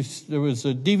 There was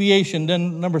a deviation.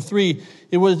 Then number 3,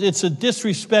 it's a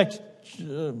disrespect.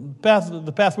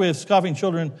 The pathway of scoffing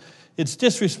children. It's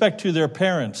disrespect to their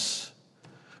parents.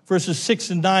 Verses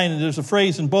 6 and 9, and there's a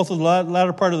phrase in both of the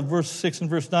latter part of the verse 6 and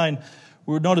verse 9.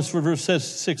 We'll notice what verse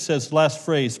 6 says, last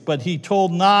phrase. But he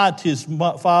told not his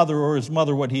father or his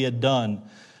mother what he had done.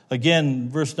 Again,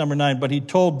 verse number 9, but he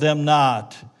told them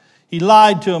not. He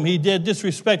lied to them. He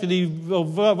disrespected. He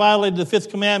violated the 5th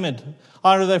commandment.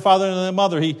 Honor thy father and thy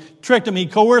mother. He tricked him. He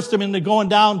coerced him into going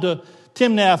down to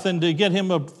Timnath and to get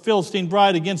him a Philistine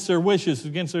bride against their wishes,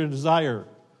 against their desire.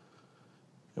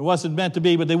 It wasn't meant to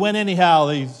be, but they went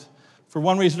anyhow. For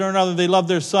one reason or another, they loved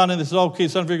their son, and they said, okay,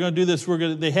 son, if you're going to do this,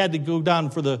 they had to go down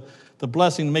for the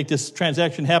blessing to make this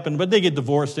transaction happen, but they get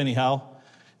divorced anyhow.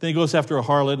 Then he goes after a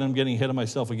harlot, and I'm getting ahead of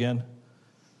myself again.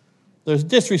 There's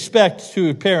disrespect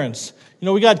to parents. You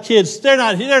know, we got kids, they're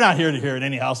not here to hear it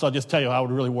anyhow, so I'll just tell you how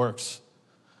it really works.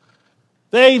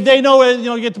 They know,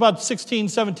 you get to about 16,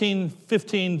 17,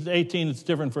 15, 18, it's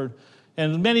different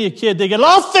and many a kid, they get it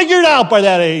all figured out by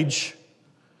that age.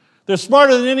 They're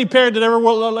smarter than any parent that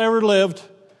ever lived.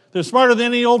 They're smarter than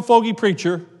any old fogey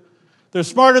preacher. They're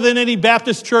smarter than any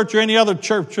Baptist church or any other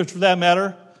church for that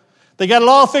matter. They got it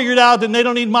all figured out, and they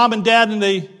don't need mom and dad, and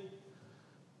they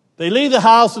leave the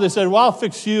house, and they say, well, I'll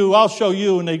fix you, I'll show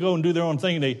you, and they go and do their own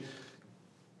thing.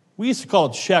 We used to call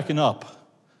it shacking up.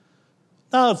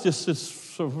 Now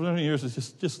for many years,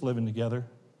 it's just living together.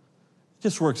 It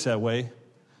just works that way.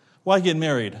 Why get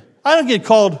married? I don't get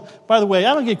called, by the way,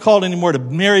 I don't get called anymore to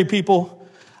marry people.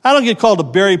 I don't get called to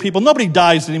bury people. Nobody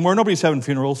dies anymore. Nobody's having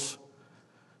funerals.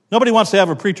 Nobody wants to have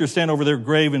a preacher stand over their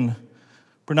grave and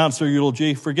pronounce their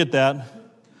eulogy. Forget that.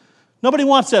 Nobody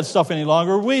wants that stuff any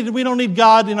longer. We don't need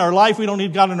God in our life. We don't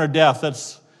need God in our death.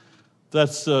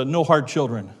 That's no hard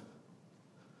children.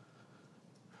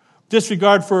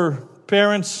 Disregard for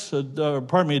parents,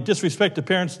 disrespect to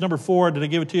parents. Number 4, did I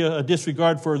give it to you? A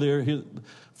disregard for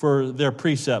their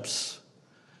precepts.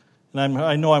 And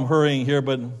I know I'm hurrying here,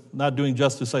 but not doing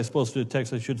justice, I suppose, to the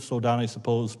text. I should slow down, I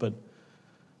suppose. But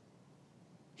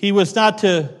he was not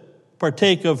to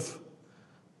partake of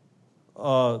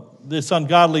this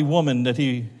ungodly woman that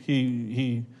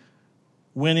he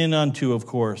went in unto, of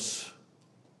course.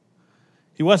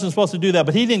 He wasn't supposed to do that,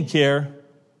 but he didn't care.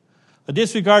 A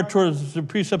disregard towards the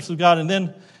precepts of God.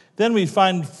 And then we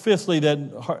find, fifthly,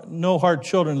 that no hard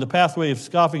children, the pathway of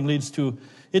scoffing leads to,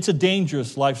 it's a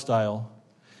dangerous lifestyle.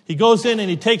 He goes in and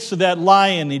he takes to that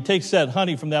lion, he takes that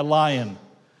honey from that lion.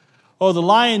 Oh, the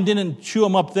lion didn't chew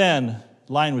him up then.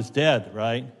 The lion was dead,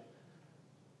 right?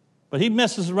 But he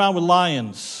messes around with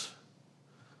lions.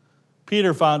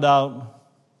 Peter found out,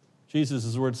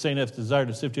 Jesus' word, Satan hath desired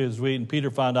to sift you as wheat, and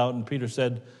Peter found out, and Peter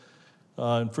said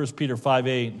in 1 Peter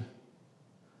 5:8,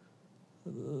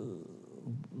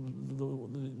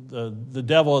 the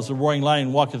devil as a roaring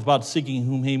lion walketh about seeking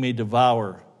whom he may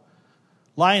devour.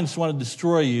 Lions want to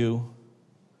destroy you.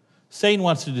 Satan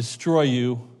wants to destroy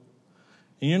you.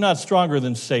 And you're not stronger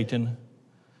than Satan.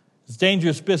 It's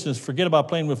dangerous business. Forget about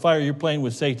playing with fire. You're playing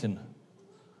with Satan.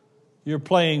 You're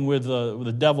playing with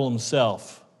the devil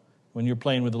himself when you're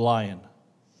playing with the lion.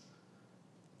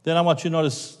 Then I want you to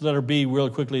notice letter B real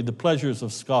quickly, the pleasures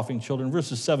of scoffing children,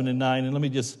 verses 7 and 9. And let me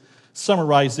just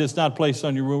summarize this, not placed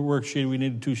on your worksheet. We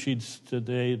needed 2 sheets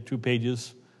today, 2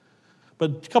 pages.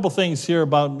 But a couple things here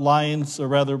about lions, or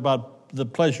rather about the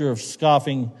pleasure of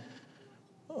scoffing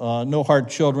no hard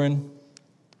children.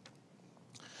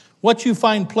 What you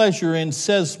find pleasure in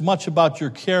says much about your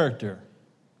character.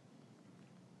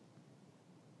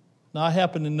 Now, I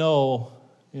happen to know,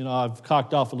 I've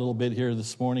cocked off a little bit here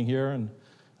this morning here, and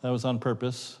that was on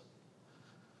purpose.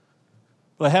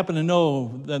 But I happen to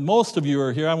know that most of you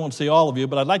are here. I won't say all of you,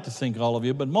 but I'd like to think all of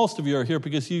you, but most of you are here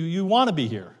because you want to be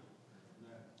here.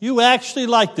 You actually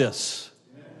like this.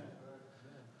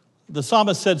 The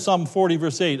psalmist said, Psalm 40,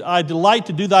 verse 8, I delight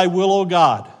to do thy will, O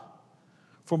God.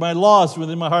 For my law is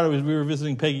within my heart. We were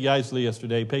visiting Peggy Isley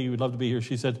yesterday. Peggy would love to be here.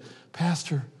 She said,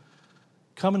 Pastor,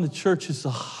 coming to church is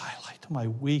the highlight of my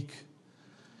week.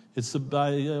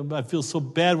 I feel so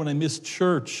bad when I miss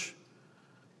church.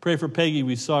 Pray for Peggy.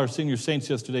 We saw our senior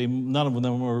saints yesterday. None of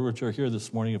them which are here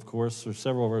this morning, of course, or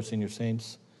several of our senior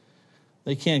saints.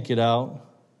 They can't get out.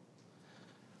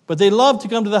 But they love to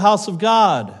come to the house of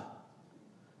God.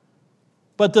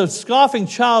 But the scoffing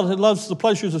child who loves the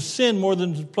pleasures of sin more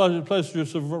than the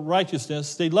pleasures of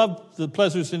righteousness, they love the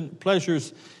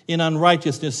pleasures in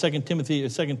unrighteousness, 2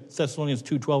 Thessalonians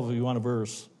 2:12, if you want a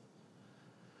verse.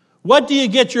 What do you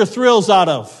get your thrills out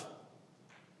of?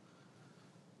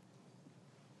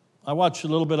 I watch a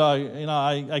little bit.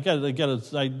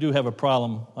 I do have a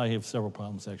problem. I have several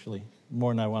problems, actually,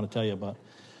 more than I want to tell you about.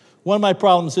 One of my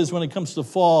problems is when it comes to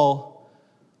fall,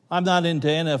 I'm not into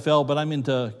NFL, but I'm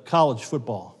into college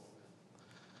football.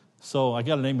 So I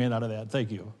got an amen out of that.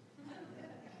 Thank you.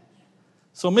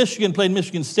 So Michigan played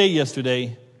Michigan State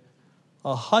yesterday.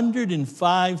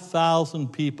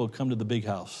 105,000 people come to the big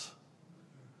house.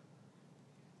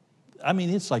 I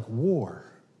mean, it's like war.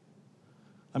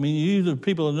 I mean, you the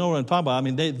people that know what I'm talking about, I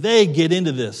mean, they get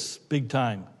into this big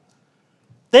time.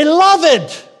 They love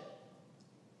it.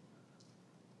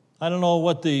 I don't know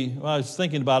when I was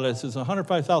thinking about it, it says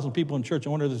 105,000 people in church.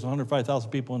 I wonder if there's 105,000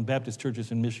 people in Baptist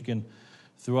churches in Michigan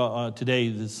throughout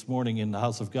this morning in the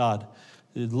house of God,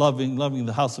 loving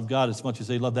the house of God as much as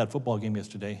they loved that football game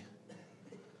yesterday.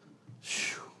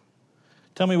 Whew.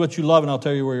 Tell me what you love and I'll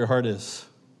tell you where your heart is.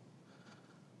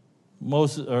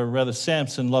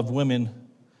 Samson loved women.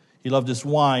 He loved his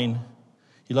wine.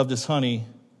 He loved his honey.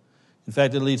 In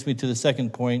fact, it leads me to the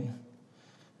second point.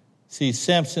 See,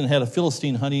 Samson had a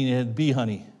Philistine honey and he had bee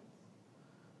honey.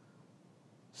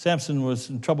 Samson was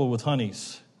in trouble with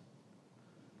honeys.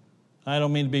 I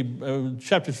don't mean to be,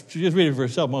 just read it for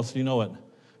yourself, most of you know it.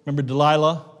 Remember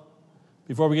Delilah?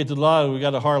 Before we get to Delilah, we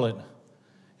got a harlot.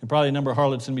 And probably a number of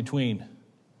harlots in between.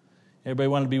 Everybody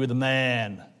wanted to be with a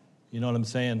man. You know what I'm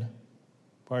saying?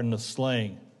 Pardon the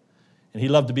slang. And he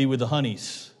loved to be with the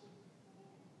honeys.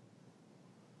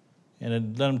 And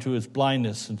it led him to his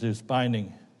blindness and to his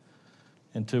binding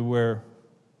and to where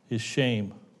his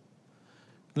shame.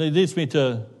 It leads me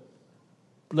to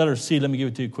letter C. Let me give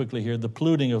it to you quickly here. The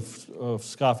polluting of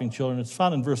scoffing children. It's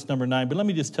found in verse number 9. But let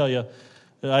me just tell you,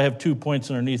 I have 2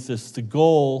 points underneath this. The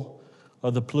goal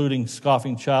of the polluting,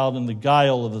 scoffing child and the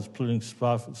guile of the polluting,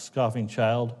 scoffing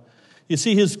child. You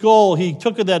see, his goal, he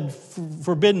took that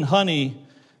forbidden honey,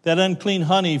 that unclean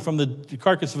honey from the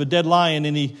carcass of a dead lion,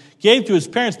 and he gave to his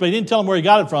parents, but he didn't tell them where he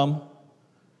got it from.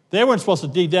 They weren't supposed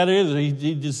to eat that either.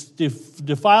 He just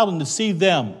defiled and deceived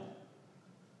them.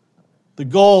 The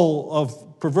goal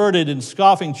of perverted and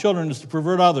scoffing children is to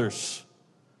pervert others.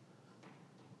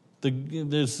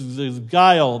 There's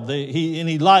guile.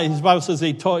 He lied. His Bible says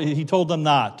he told them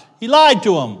not. He lied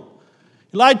to them.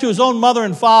 He lied to his own mother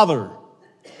and father.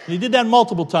 And he did that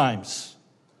multiple times.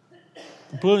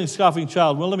 The polluting, scoffing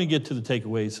child. Well, let me get to the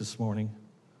takeaways this morning.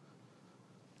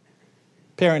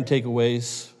 Parent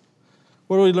takeaways.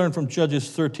 What do we learn from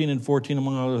Judges 13 and 14,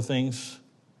 among other things?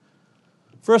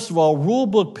 First of all,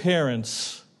 rulebook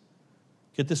parents,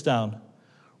 get this down,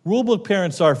 rulebook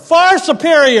parents are far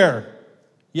superior.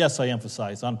 Yes, I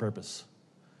emphasize on purpose.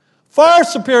 Far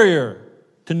superior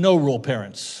to no-rule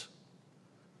parents.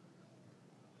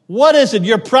 What is it?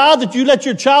 You're proud that you let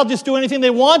your child just do anything they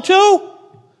want to?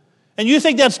 And you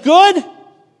think that's good?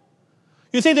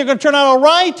 You think they're going to turn out all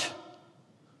right?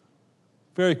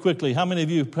 Very quickly, how many of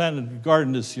you planted a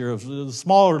garden this year? A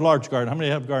small or large garden? How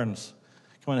many have gardens?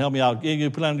 Come on, help me out. You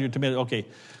planted your tomato. Okay.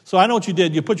 So I know what you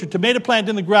did. You put your tomato plant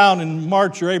in the ground in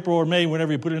March or April or May,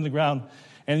 whenever you put it in the ground.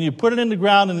 And you put it in the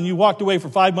ground, and then you walked away for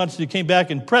 5 months, and you came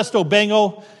back, and presto,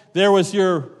 bango, there was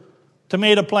your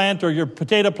tomato plant or your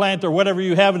potato plant or whatever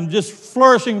you have, and just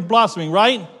flourishing, blossoming,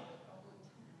 right?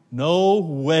 No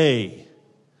way.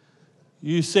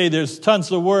 You say there's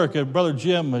tons of work. Brother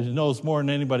Jim knows more than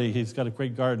anybody. He's got a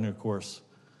great garden, of course.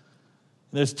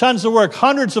 There's tons of work,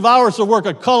 hundreds of hours of work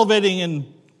of cultivating and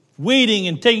weeding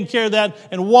and taking care of that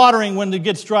and watering when it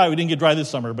gets dry. We didn't get dry this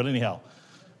summer, but anyhow.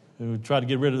 We try to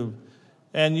get rid of it.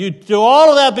 And you do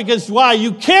all of that because why?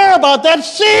 You care about that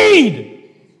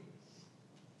seed.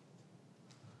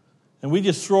 And we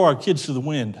just throw our kids to the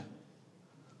wind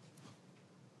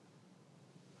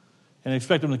and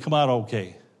expect them to come out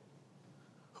okay.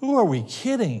 Who are we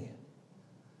kidding?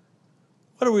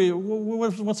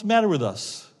 What's the matter with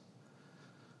us?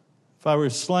 If I were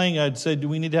slang, I'd say, do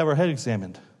we need to have our head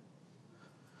examined?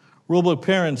 Rulebook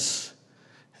parents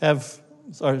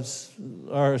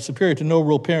are superior to no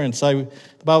rule parents. The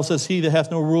Bible says, he that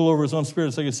hath no rule over his own spirit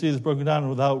is like a city that's broken down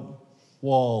without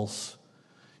walls.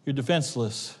 You're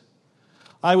defenseless.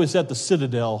 I was at the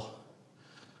Citadel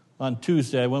on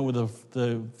Tuesday. I went with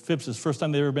the Phippses. First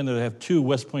time they've ever been there. They have 2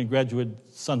 West Point graduate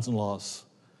sons-in-laws.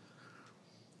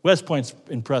 West Point's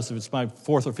impressive. It's my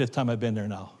 4th or 5th time I've been there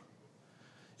now.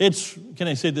 Can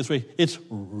I say it this way? It's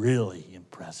really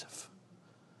impressive.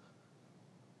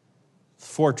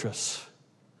 Fortress,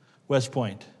 West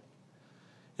Point.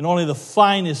 And only the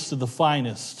finest of the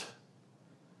finest.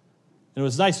 And it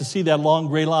was nice to see that long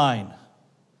gray line.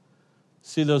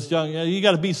 See those young, you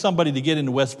got to be somebody to get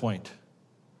into West Point.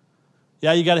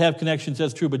 Yeah, you got to have connections,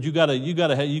 that's true, but you got to,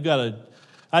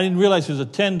 I didn't realize there's a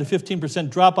 10 to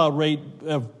 15% dropout rate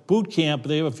of boot camp.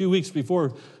 They have a few weeks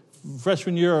before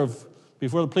freshman year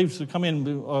before the police come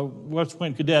in, West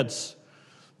Point cadets,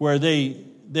 where they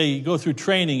go through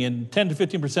training and 10 to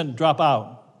 15% drop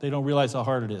out. They don't realize how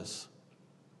hard it is.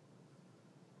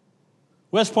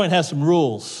 West Point has some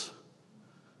rules.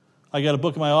 I got a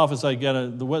book in my office.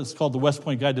 It's called The West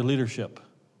Point Guide to Leadership.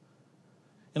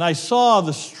 And I saw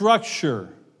the structure.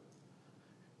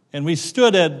 And we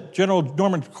stood at General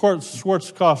Norman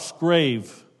Schwarzkopf's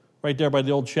grave right there by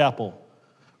the old chapel.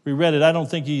 We read it. I don't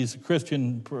think he's a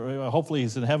Christian. Hopefully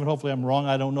he's in heaven. Hopefully I'm wrong.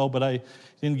 I don't know. But I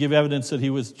didn't give evidence that he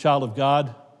was a child of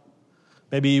God.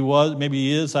 Maybe he was. Maybe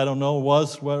he is. I don't know.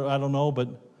 Well, I don't know. But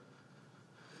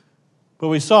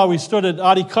we stood at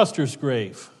Audie Custer's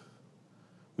grave.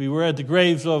 We were at the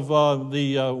graves of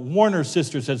the Warner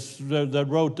sisters that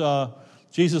wrote,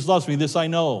 Jesus loves me, this I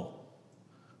know.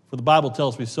 For the Bible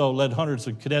tells me so. Led hundreds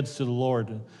of cadets to the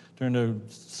Lord during the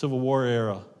Civil War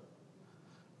era.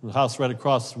 The house right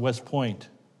across West Point.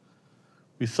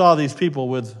 We saw these people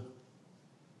with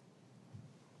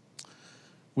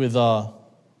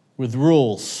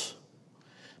rules.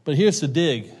 But here's the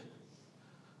dig.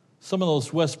 Some of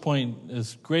those West Point,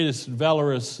 as great as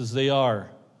valorous as they are,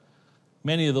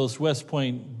 many of those West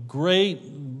Point, great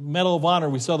Medal of Honor.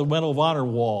 We saw the Medal of Honor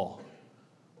wall.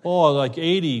 Oh, like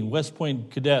 80 West Point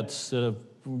cadets that have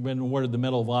been awarded the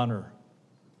Medal of Honor.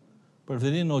 But if they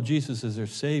didn't know Jesus as their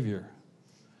Savior,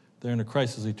 they're in a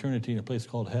crisis of eternity in a place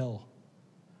called hell.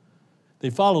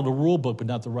 They followed a rule book, but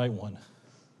not the right one.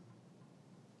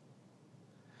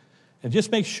 And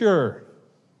just make sure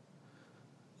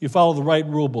you follow the right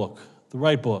rule book, the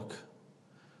right book.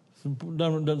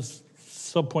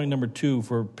 Subpoint number 2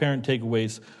 for parent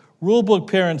takeaways. Rulebook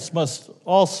parents must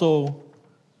also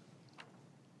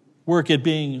work at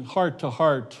being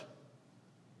heart-to-heart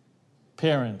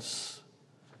parents.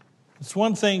 It's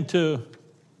one thing to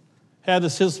have the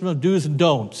system of do's and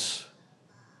don'ts.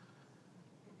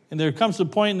 And there comes a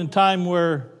point in time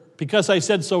where, because I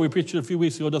said so, we preached it a few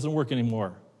weeks ago, it doesn't work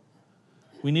anymore.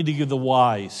 We need to give the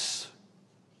whys.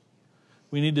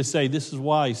 We need to say, this is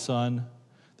why, son.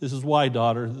 This is why,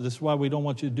 daughter. This is why we don't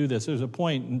want you to do this. There's a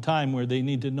point in time where they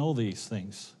need to know these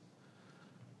things.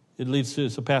 It leads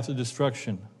to a path of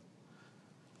destruction.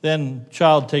 Then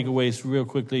child takeaways real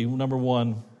quickly. Number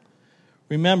one,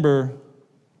 remember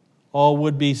all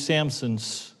would-be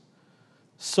Samsons.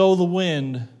 Sow the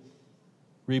wind,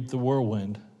 reap the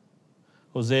whirlwind.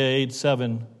 Hosea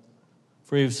 8:7.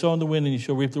 For you have sown the wind and you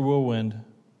shall reap the whirlwind.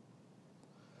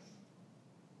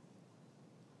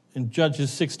 In Judges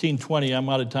 16:20, I'm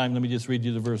out of time. Let me just read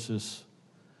you the verses.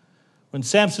 When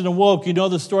Samson awoke, you know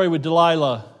the story with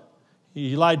Delilah.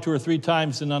 He lied to her 3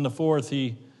 times, and on the 4th,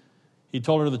 he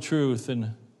told her the truth,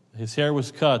 and his hair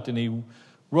was cut, and he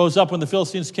rose up when the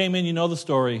Philistines came in. You know the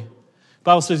story. The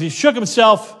Bible says he shook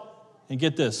himself, and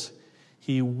get this,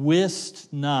 he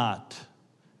wist not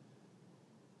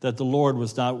that the Lord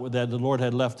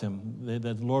had left him, that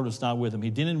the Lord was not with him. He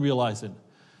didn't realize it.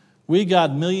 We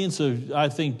got millions of, I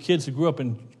think, kids who grew up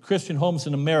in Christian homes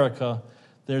in America.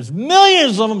 There's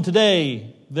millions of them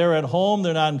today. They're at home.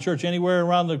 They're not in church anywhere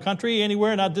around the country,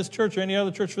 anywhere, not this church or any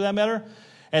other church for that matter.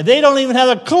 And they don't even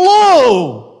have a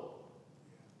clue.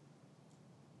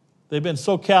 They've been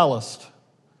so calloused.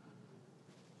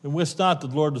 And wist not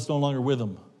that the Lord was no longer with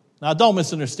them. Now, don't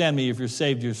misunderstand me. If you're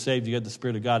saved, you're saved. You got the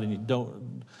Spirit of God, and you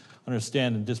don't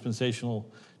understand in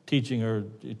dispensational teaching or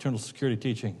eternal security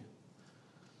teaching.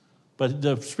 But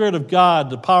the Spirit of God,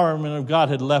 the empowerment of God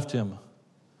had left him.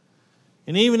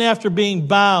 And even after being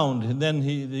bound, and then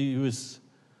he was,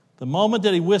 the moment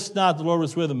that he wist not the Lord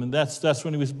was with him, and that's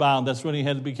when he was bound. That's when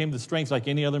he became the strength like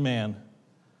any other man.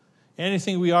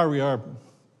 Anything we are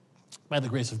by the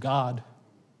grace of God.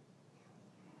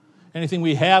 Anything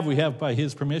we have by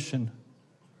his permission.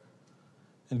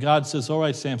 And God says, all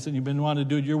right, Samson, you've been wanting to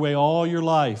do it your way all your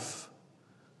life.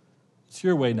 It's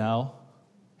your way now.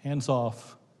 Hands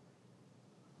off.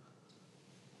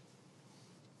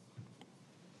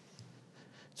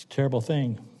 It's a terrible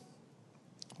thing.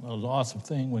 Well, it's an awesome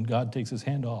thing when God takes his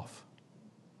hand off.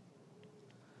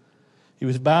 He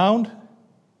was bound.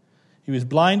 He was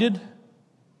blinded.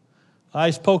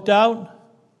 Eyes poked out.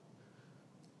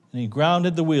 And he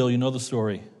grounded the wheel. You know the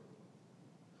story.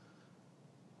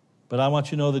 But I want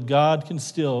you to know that God can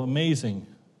still, amazing,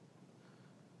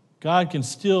 God can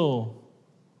still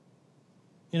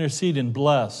intercede and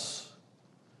bless,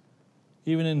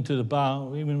 even into the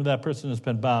bound, even with that person that's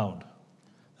been bound,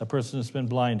 that person that's been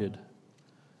blinded.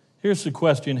 Here's the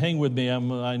question. Hang with me.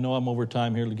 I know I'm over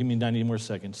time here. Give me 90 more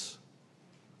seconds.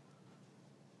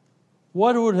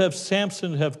 What would have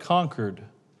Samson have conquered?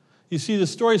 You see, the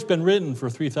story's been written for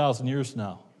 3,000 years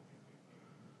now.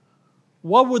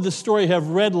 What would the story have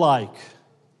read like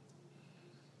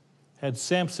had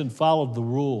Samson followed the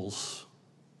rules,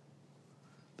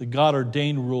 the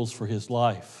God-ordained rules for his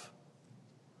life?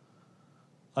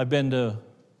 I've been to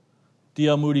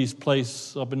D.L. Moody's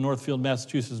place up in Northfield,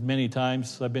 Massachusetts many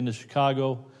times. I've been to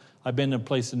Chicago. I've been to a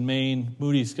place in Maine.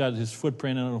 Moody's got his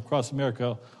footprint across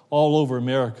America, all over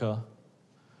America.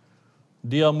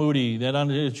 D.L. Moody, that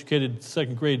uneducated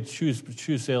second-grade shoe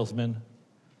salesman,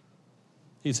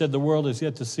 he said the world is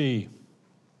yet to see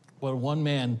what one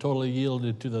man totally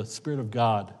yielded to the Spirit of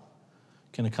God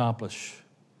can accomplish.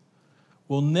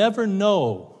 We'll never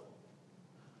know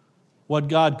what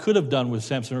God could have done with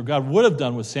Samson, or God would have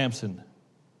done with Samson,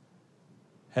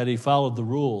 had he followed the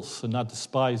rules and not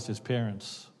despised his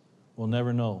parents. We'll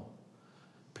never know.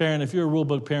 Parent, if you're a rule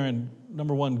book parent,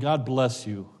 number one, God bless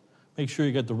you. Make sure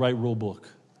you get the right rule book.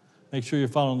 Make sure you're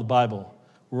following the Bible.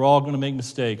 We're all going to make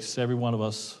mistakes, every one of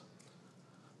us.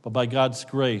 But by God's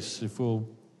grace, if we'll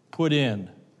put in,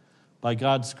 by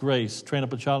God's grace, train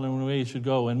up a child in the way he should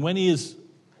go. And when he is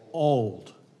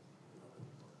old,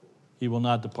 he will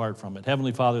not depart from it.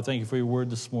 Heavenly Father, thank you for your word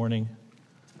this morning.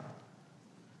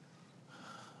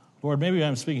 Lord, maybe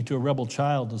I'm speaking to a rebel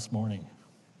child this morning.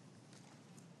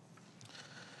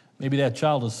 Maybe that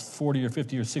child is 40 or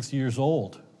 50 or 60 years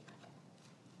old.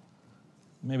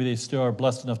 Maybe they still are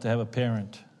blessed enough to have a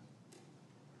parent.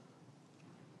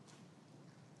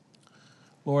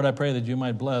 Lord, I pray that you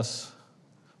might bless.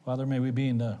 Father, may we be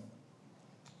in the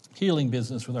healing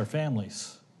business with our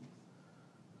families.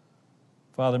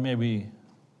 Father, may we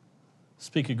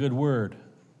speak a good word.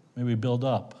 May we build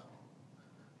up.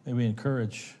 May we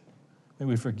encourage. May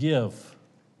we forgive.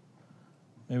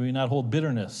 May we not hold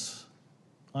bitterness,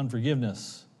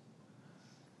 unforgiveness.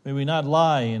 May we not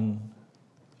lie and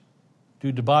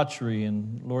do debauchery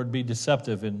and, Lord, be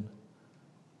deceptive and,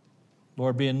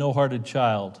 Lord, be a no-hearted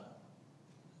child.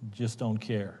 Just don't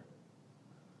care.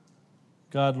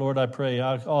 God, Lord, I pray,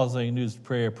 all I can do is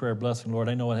pray a prayer blessing, Lord.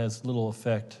 I know it has little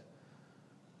effect,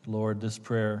 Lord, this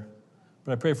prayer.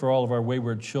 But I pray for all of our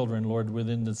wayward children, Lord,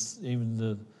 within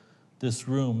this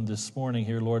room this morning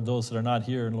here, Lord, those that are not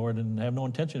here, and Lord, and have no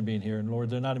intention of being here. And Lord,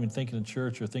 they're not even thinking of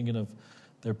church or thinking of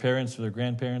their parents or their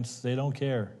grandparents. They don't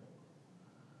care.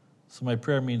 So my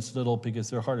prayer means little because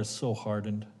their heart is so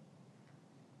hardened.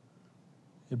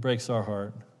 It breaks our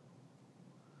heart.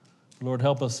 Lord,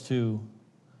 help us to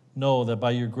know that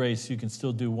by your grace you can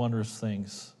still do wondrous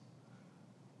things.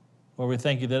 Lord, we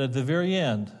thank you that at the very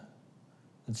end,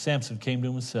 that Samson came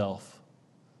to himself.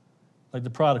 Like the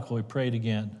prodigal, he prayed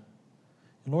again.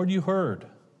 And Lord, you heard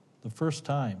the first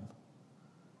time.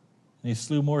 And he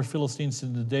slew more Philistines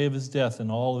in the day of his death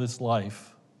than all of his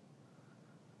life.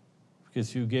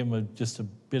 Because you gave him just a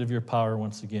bit of your power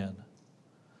once again.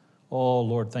 Oh,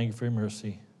 Lord, thank you for your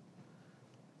mercy.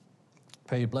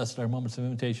 Pray you bless our moments of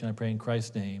invitation. I pray in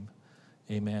Christ's name.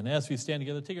 Amen. As we stand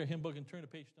together, take our hymn book and turn to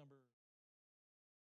page number